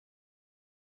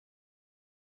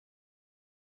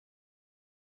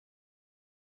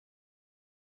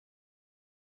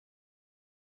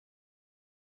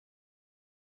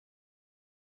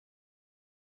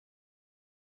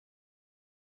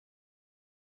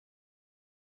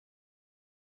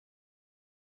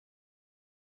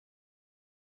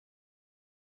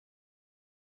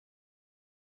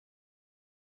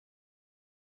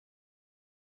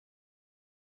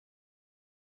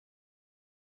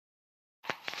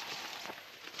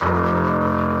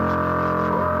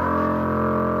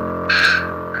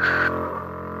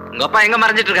உங்க அப்பா எங்க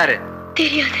மறைஞ்சிட்டு இருக்காரு?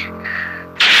 தெரியாது.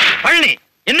 பழனி,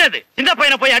 என்னது சின்ன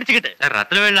பையனை போய் அடிச்சுக்கிட்டு? சார்,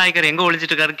 ரத்னவேல் நாயக்கர் எங்க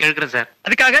ஒளிஞ்சிட்டு இருக்காருன்னு கேட்கிறேன் சார்.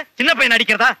 அதுக்காக சின்ன பையன்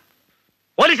அடிக்கிறதா?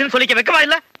 போலீஸ்னு சொல்லிக்க வெக்கமா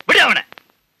இல்ல? விடு அவனை.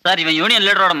 சார், இவன் யூனியன்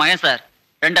லீடரோட மகன் சார்.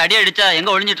 2 அடி அடிச்சா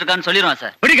எங்க ஒளிஞ்சிட்டு இருக்கான்னு சொல்லிடுவான்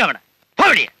சார். விடுங்க அவனை.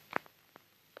 போடிய.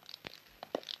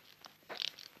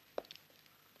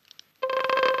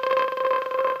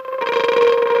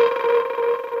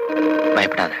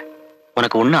 பயப்படாத,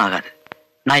 உனக்கு ஒண்ணும் ஆகாது.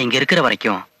 நான் இங்க இருக்கிற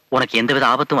வரைக்கும் உனக்கு எந்தவித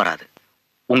ஆபத்தும் வராது.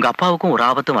 உங்க அப்பாவுக்கும் ஒரு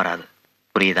ஆபத்தும் வராது.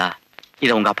 புரியுதா?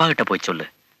 இத உங்க அப்பா கிட்ட போய் சொல்லு.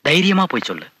 தைரியமா போய்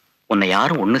சொல்லு. உன்னை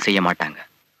யாரும் ஒண்ணும் செய்ய மாட்டாங்க.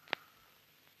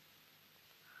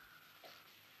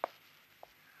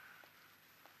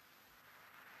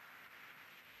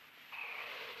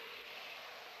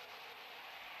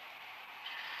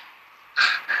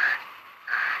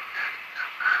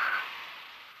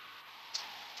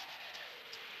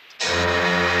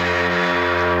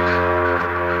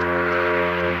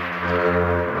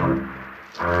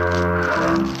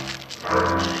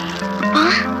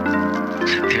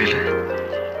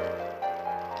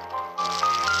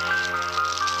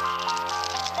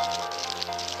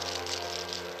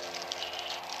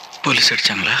 போலீஸ்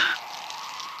அடிச்சாங்களா?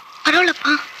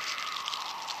 பரவாயில்லப்பா,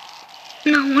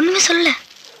 நான் ஒண்ணுமே சொல்லல.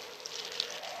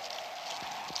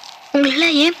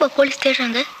 உங்களெல்லாம் ஏன்பா போலீஸ்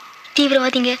தேடுறாங்க?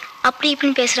 தீவிரவாதிங்க அப்படி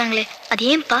இப்படின்னு பேசுறாங்களே, அது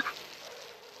ஏன்பா?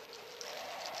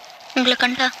 உங்களை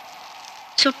கண்டா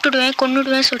சுட்டுடுவேன்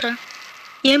கொன்னுடுவேன் சொல்றேன்.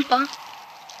 ஏன்பா?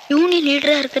 யூனியன்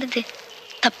லீடரா இருக்கிறது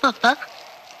தப்பாப்பா?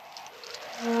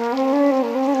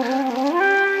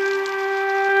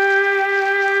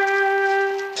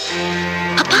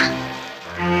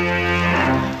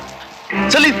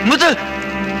 சொல்லி முத்து.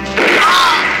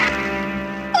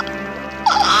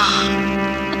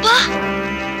 அப்பா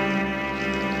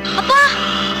அப்பா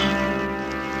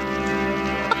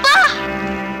அப்பா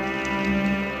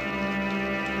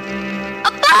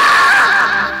அப்பா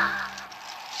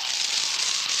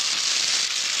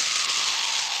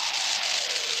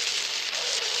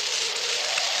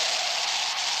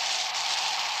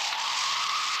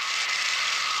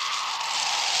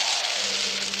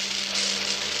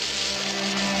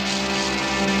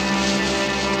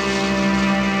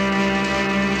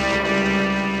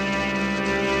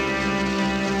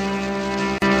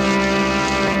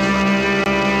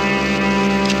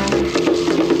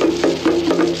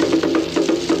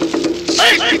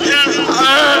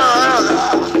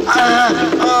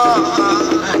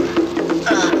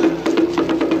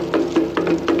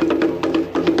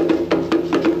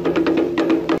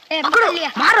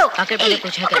आके पहले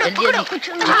कुछ है क्या? जल्दी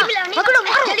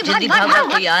जल्दी जल्दी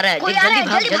भाग, कोई आ रहा है।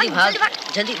 जल्दी भाग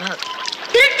जल्दी भाग।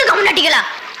 திருட்டு கம்யூனிட்டிகளா?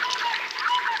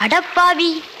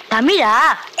 அடப்பாவி தமிழா?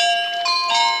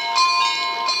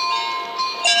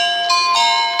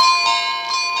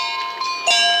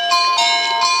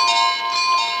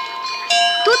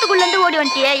 தூத்துக்குள்ள இருந்து ஓடி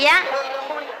வந்துட்டியா? ஏன்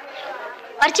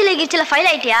பரிச்சையில கிரிச்சில ஃபைல்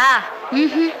ஆயிட்டியா?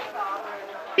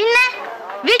 பின்ன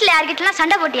வீட்டுல யார்கிட்டலாம்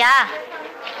சண்டை போட்டியா?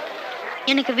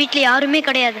 எனக்கு வீட்டுல யாருமே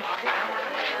கிடையாது.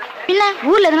 பின்ன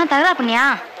ஊர்ல எதனா தகராறு பண்ணியா?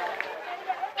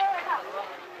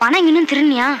 பணம் இன்னும்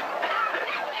திருநியா?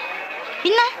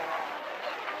 பின்ன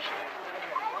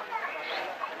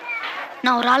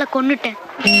நான் ஒரு ஆளை கொன்னுட்டேன்.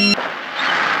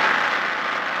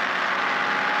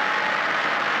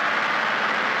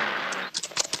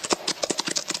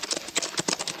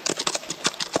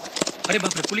 अरे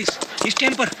बाप रे, पुलिस इस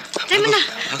टाइम पर।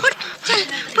 चल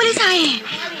पुलिस आए।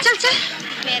 चल चल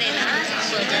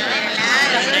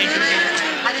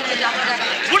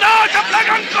உடாओ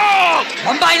चपलागन को।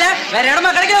 பம்பாயில வேற இடமா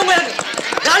கிடைக்கல உங்களுக்கு.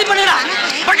 காலி பண்ணுடா.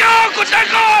 भगाओ कुत्ते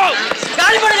को।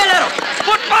 காலி பண்ணுங்க எல்லாரும்.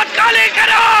 फुटपाथ खाली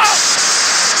करो।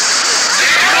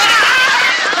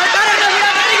 सरकार का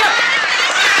विड़ा करेगा।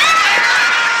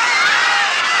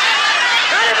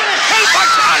 काली बने। चल भाग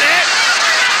साले।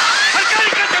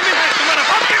 सरकारी का जमीन है, तुम्हारा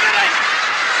बाप क्या कर रहा है?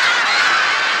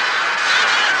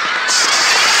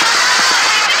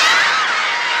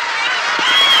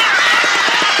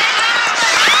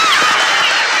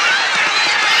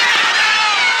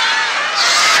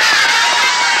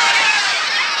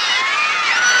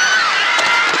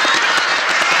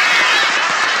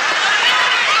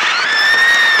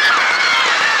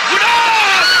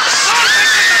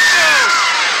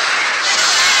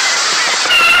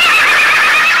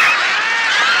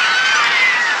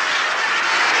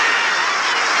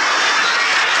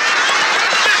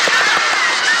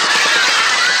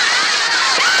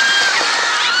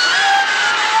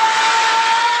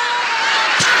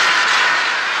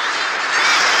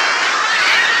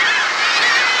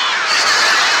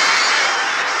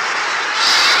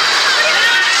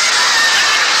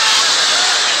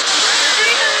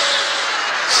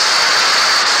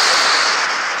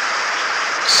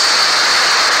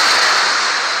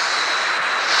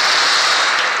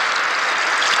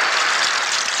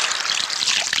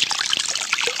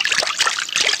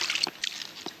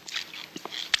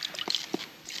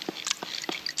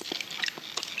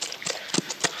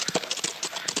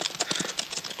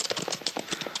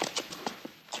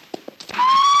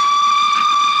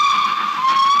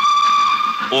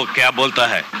 वो क्या बोलता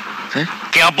है? सर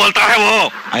क्या बोलता है वो?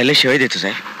 आईला शिवाय देतो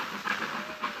साहेब.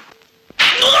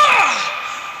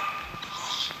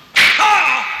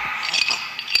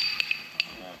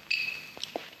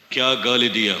 क्या गाली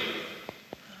दिया?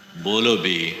 बोलो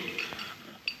भी.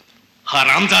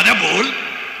 हरामजादा बोल.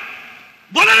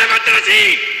 बोलो रे मद्रासी.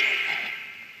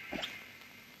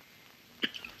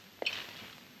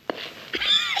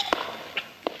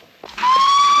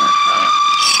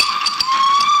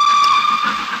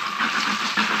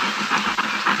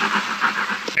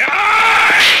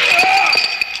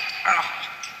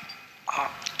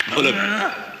 बोलो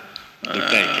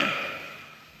दुखता है क्या?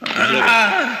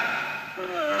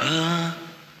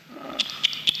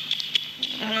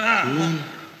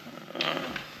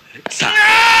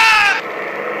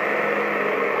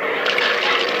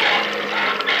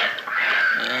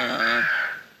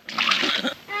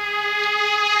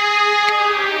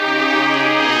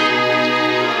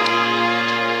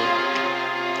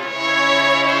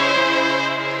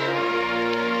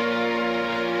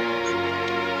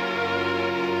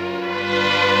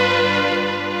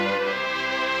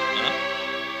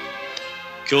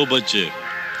 क्यों बच्चे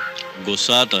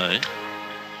गुस्सा आता है?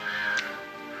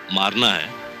 मारना है?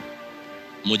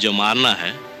 मुझे मारना है?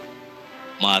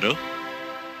 मारो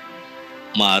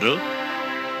मारो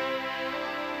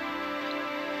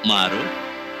मारो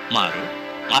मारो.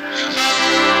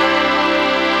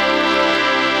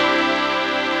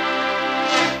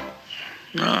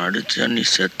 अडिचा नी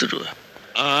सेत्तुरुव.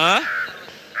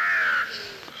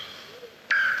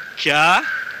 क्या?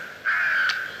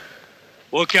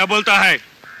 वो क्या बोलता है?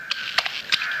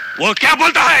 वो क्या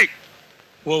बोलता है?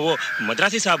 वो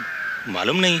मद्रासी साहब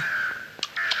मालूम नहीं.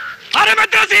 अरे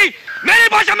मद्रासी मेरी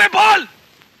भाषा में बोल.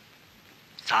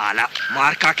 साला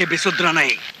मार खा के भी सुधरा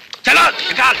नहीं. चलो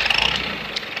निकाल.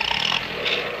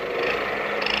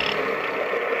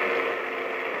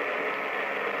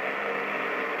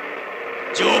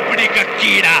 झोपड़ी का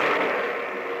कीड़ा.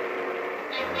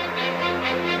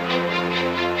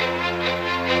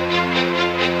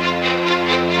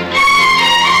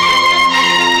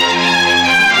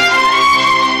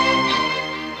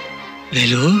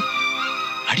 வேலு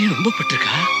அடி ரொம்ப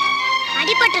பட்டிருக்கா?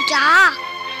 அடிபட்டுச்சா?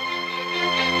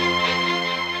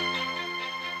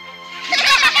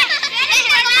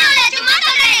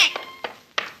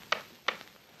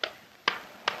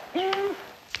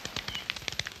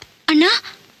 அண்ணா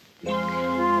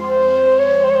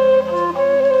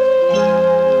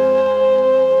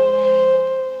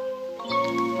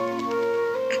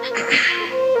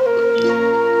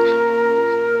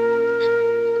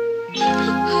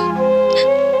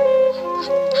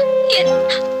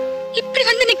இப்படி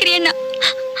வந்து நிக்கிறியண்ணா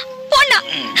போண்ணா.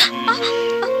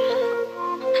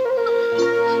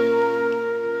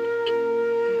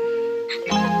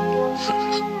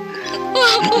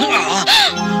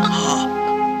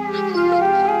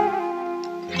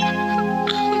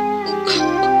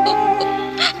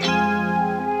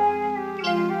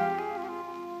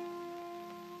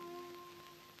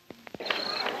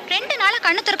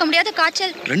 கண்ணு திறக்க முடியாத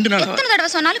காய்ச்சல். 2 நாளா எத்தனை தடவை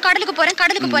சொன்னாலும் கடலுக்கு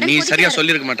போறேன் நீ சரியா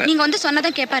சொல்லிருக்க மாட்டே. நீங்க வந்து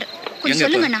சொன்னதான் கேட்பாரு. கொஞ்சம்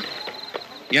சொல்லுங்கண்ணா.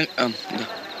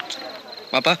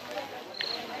 பாப்பா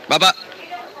பாப்பா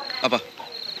பாப்பா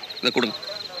இத கொடுங்க.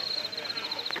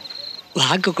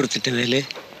 வாக்கு கொடுத்துட்டேன் வேலு.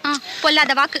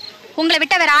 பொல்லாத வாக்கு. உங்களை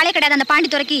விட்டா வேற ஆளே கிடையாது அந்த பாண்டி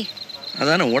துரைக்கு.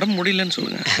 அதானே உடம்பு முடியலன்னு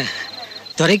சொல்லுங்க.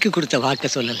 துரைக்கு கொடுத்த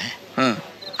வாக்க சொல்லல.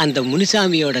 அந்த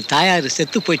முனிசாமியோட தாயார்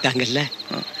செத்து போயிட்டாங்கல்ல,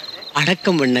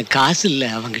 அடக்கம் பண்ண காசு இல்ல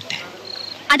அவங்கிட்ட.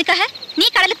 அதுக்காக நீ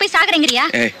கடலுக்கு போய் சாகுறேங்கறியா?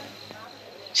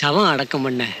 சவம் அடக்கம்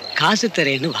பண்ண காசு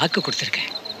தரேன்னு வாக்கு கொடுத்துருக்கேன்.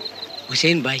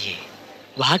 ஹுசைன் பாய்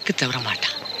வாக்கு தவற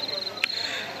மாட்டான்.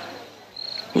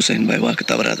 ஹுசைன் பாய் வாக்கு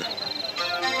தவறாது.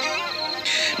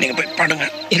 நீங்க போய் பாடுங்க.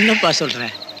 என்னப்பா சொல்ற?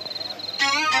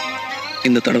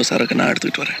 இந்த தடவை சரக்கு நான்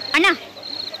எடுத்துட்டு வரேன். அண்ணா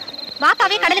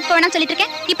வாப்பாவே கடலுக்கு போவேன்னு சொல்லிட்டு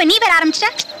இருக்கேன். இப்ப நீ வேற ஆரம்பிச்சிட்ட.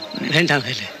 வேண்டாம்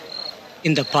வேலு,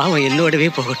 இந்த பாவம் என்னோடவே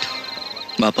போகட்டும்.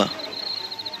 பாப்பா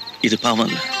இது பாவம்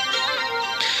இல்ல.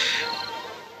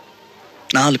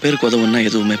 4 பேருக்கு உதவுன்னா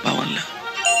எதுவுமே பாவம் இல்ல.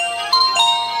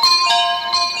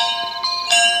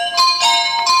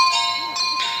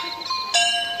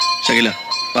 சகிலா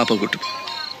பாப்பா கூட்டு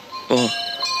போ.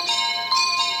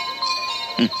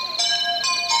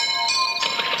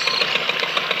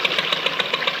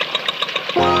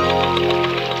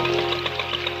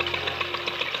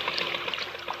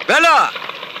 வேலு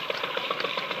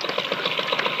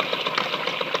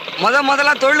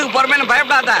முதல்ல தொழிலுக்கு போறமேன்னு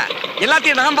பயப்படாத.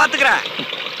 எல்லாத்தையும் நான் பாத்துக்கிறேன்.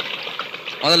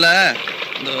 முதல்ல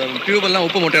இந்த டியூப் எல்லாம்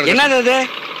உப்பு மூட்டை. என்னது அது?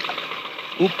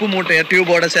 உப்பு மூட்டையை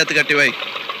டியூபோட சேர்த்து கட்டி வை.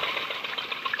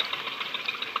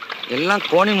 எல்லாம்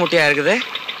கோணி மூட்டையா இருக்குது.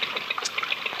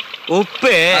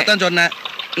 உப்பு அதான் சொன்னேன்.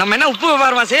 நம்ம என்ன உப்பு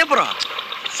வியாபாரமா செய்ய போறோம்?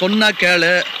 சொன்னா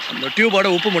கேளு. அந்த டியூபோட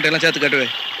உப்பு மூட்டையெல்லாம் சேர்த்து கட்டுவே.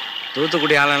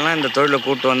 தூத்துக்குடி ஆளெல்லாம் இந்த தொழிலை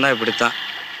கூட்டு வந்தா இப்படித்தான்.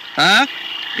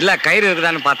 இல்ல கயிறு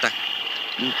இருக்குதான்னு பார்த்தேன்.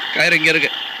 கயிறு இங்க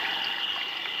இருக்கு.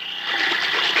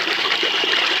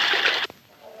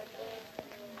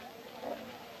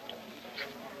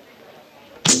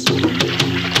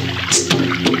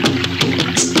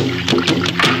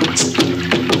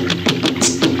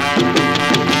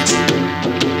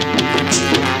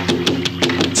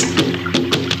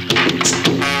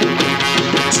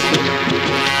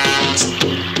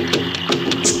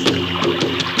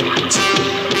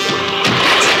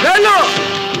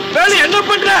 என்ன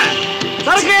பண்ற?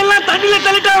 சரக்கு எல்லாம் தண்ணியில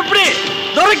தள்ளிட்டா எப்படி?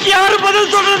 துரைக்கு யாரு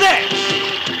பதில் சொல்றது?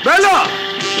 வேலு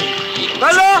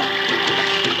வேலு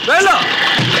வேலு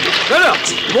வேலு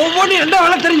ஒவ்வொன்னு என்ன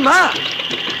வேலை தெரியுமா?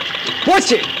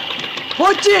 போச்சு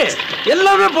போச்சு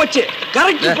எல்லாமே போச்சு.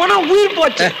 கரைக்கு போனா உயிர்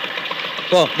போச்சு.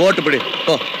 போ போட்டு பிடி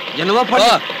போ. என்னவா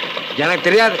பண்ண எனக்கு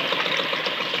தெரியாது.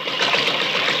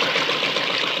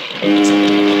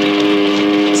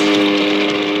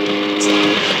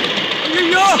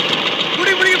 ஐயோ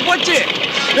குடி போச்சு.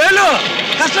 வேலு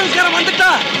கஸ்டம்ஸ்காரன் வந்துட்டா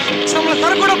நம்மள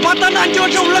சரக்கோட பார்த்தான்னு 5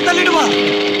 வருஷம் உள்ள தள்ளிடுவான்.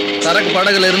 சரக்கு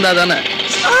படகுல இருந்தா தானே.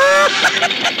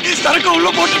 சரக்கு உள்ள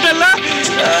போட்டுட்டல.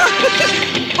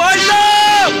 பாய்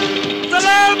சாப்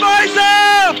சலாம். பாய்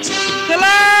சாப்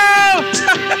சலாம்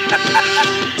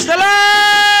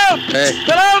சலாம்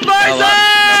சலாம். பாய்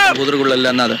சாப் குதிரைக்குள்ள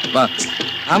இல்லன்னா வா.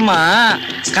 ஆமா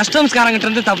கஸ்டம்ஸ்காரங்கிட்ட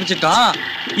இருந்து தப்பிச்சிட்டோம்.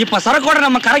 இப்ப சரக்கோட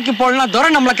நம்ம கரைக்கு போடலாம். துரை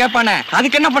நம்மள கேட்பானே,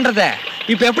 அதுக்கு என்ன பண்றது?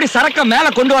 இப்ப எப்படி சரக்க மேல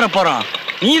கொண்டு வர போறோம்?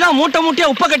 நீதான் மூட்டை மூட்டையா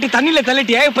உப்ப கட்டி தண்ணியில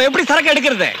தள்ளிட்டியா. இப்ப எப்படி சரக்கு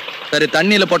எடுக்கிறது? சரி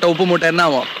தண்ணியில போட்ட உப்பு மூட்டை என்ன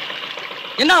ஆகும்?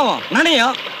 என்ன ஆகும்?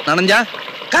 நனையும். நனைஞ்சா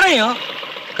கரையும்.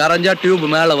 கரைஞ்சா டியூப்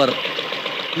மேல வரும்.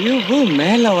 டியூப்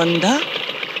மேல வந்தா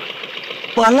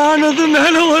பலானது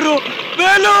மேல வரும்.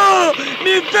 வேலு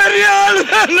நீ பெரிய ஆளு.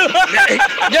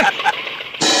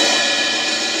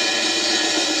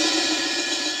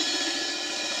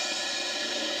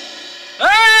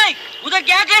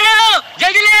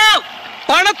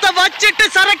 பணத்தை வச்சிட்டு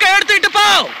சரக்கு எடுத்துட்டு போ.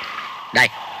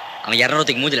 டாய் அவன்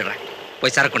 200 மூஞ்சிடுறான்.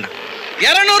 போய் சரக்குண்டா.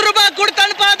 200 ரூபாய் கொடுத்து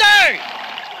அனுப்பாத.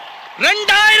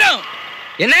 2000.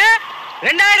 என்ன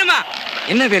 2000மா?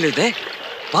 என்ன வேலு இது?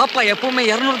 பாப்பா எப்பவுமே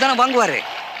 200 தானே வாங்குவாரு.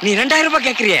 நீ 2000 ரூபாய்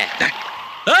கேக்குறிய?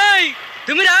 ஏய்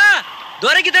திமிரா,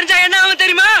 துரைக்கு தெரிஞ்சா என்ன ஆகும்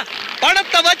தெரியுமா?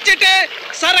 பணத்தை வச்சிட்டு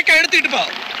சரக்கு எடுத்துட்டு போ.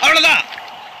 அவ்வளவுதான்.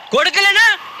 கொடுக்கலனா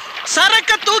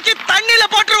சரக்க தூக்கி தண்ணில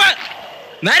போட்டுருவேன்.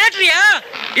 மிரட்டுறியா?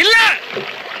 இல்ல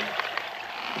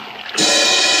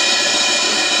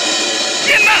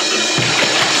என்ன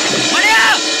மணியா?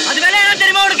 அது வேலை என்ன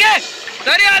தெரியுமா உனக்கு?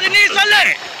 தெரியாது, நீ சொல்லு.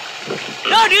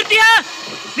 நிறுத்தியா?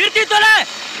 நிறுத்தி சொல்ல.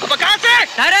 அப்ப காசு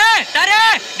தரே தரே.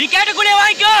 நீ கேட்ட கூலிய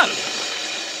வாங்கிக்கோ.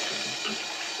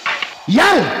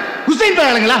 யாரு? ஹுசைன்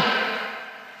பேராளுங்களா?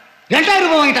 2000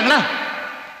 ரூபாய் வாங்கிட்டாங்களா?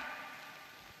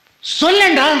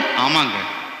 சொல்லண்டா. ஆமாங்க.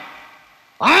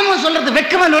 ஆமா சொல்றது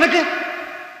வெக்கமா உனக்கு?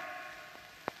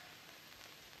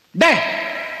 டே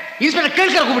இன்ஸ்பெக்டர்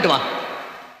கேள்கரை கூப்பிட்டு வா.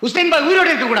 ஹுசைன் பாய் உயிரோடு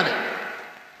இருக்க கூடாது,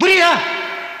 புரியுதா?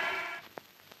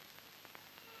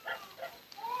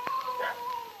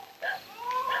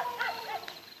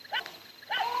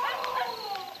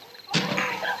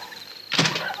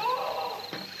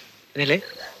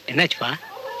 என்னாச்சுப்பா?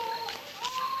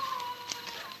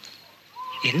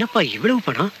 என்னப்பா இவ்வளவு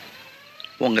பணம்?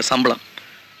 உங்க சம்பளம்.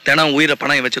 தினம் உயிரை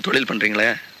பணம் வச்சு தொழில் பண்றீங்களே,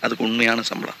 அதுக்கு உண்மையான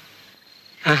சம்பளம்.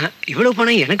 இவ்வளவு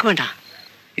பணம் எனக்கு வேண்டாம்.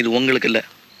 இது உங்களுக்கு இல்ல,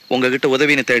 உங்ககிட்ட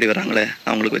உதவின்னு தேடி வராங்களே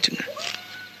அவங்களுக்கு வச்சுங்க.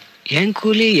 என்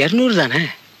கூலி 200 தானே?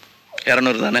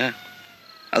 200 தானே,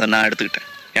 அதை நான் எடுத்துக்கிட்டேன்.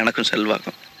 எனக்கும்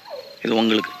செல்வாக்கும். இது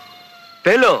உங்களுக்கு.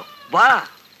 வேலு வா,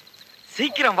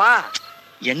 சீக்கிரம் வா.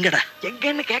 எங்கடா?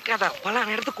 எங்கன்னு கேட்காத, பல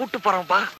இடத்துக்கு கூட்டு போறோம். வா.